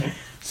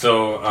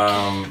So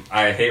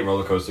I hate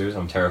roller coasters.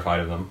 I'm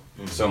terrified of them.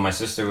 So my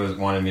sister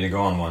wanted me to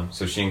go on one.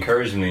 So she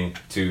encouraged me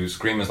to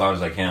scream as loud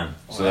as I can,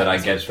 so that I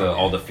get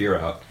all the fear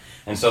out.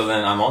 And so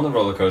then I'm on the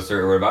roller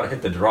coaster, we're about to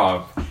hit the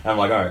drop, and I'm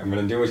like, alright, I'm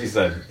gonna do what she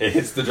said. It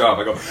hits the drop,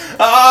 I go,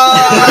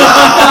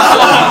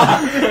 ah!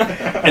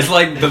 It's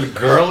like the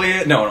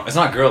girly, no, it's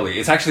not girly,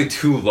 it's actually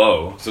too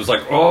low. So it's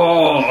like,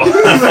 oh!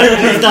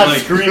 He's not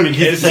screaming,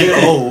 he's saying,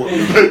 oh.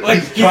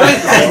 Like,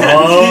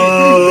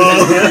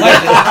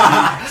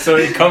 So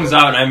it comes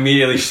out, and I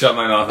immediately shut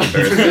my mouth in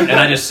embarrassment, and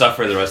I just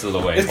suffer the rest of the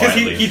way. it's because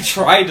he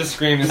tried to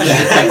scream instead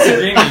of like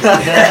screaming.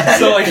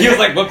 So like he was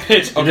like, what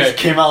pitch? Okay. It just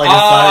came out like a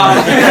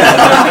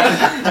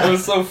sign. It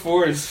was so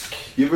forced.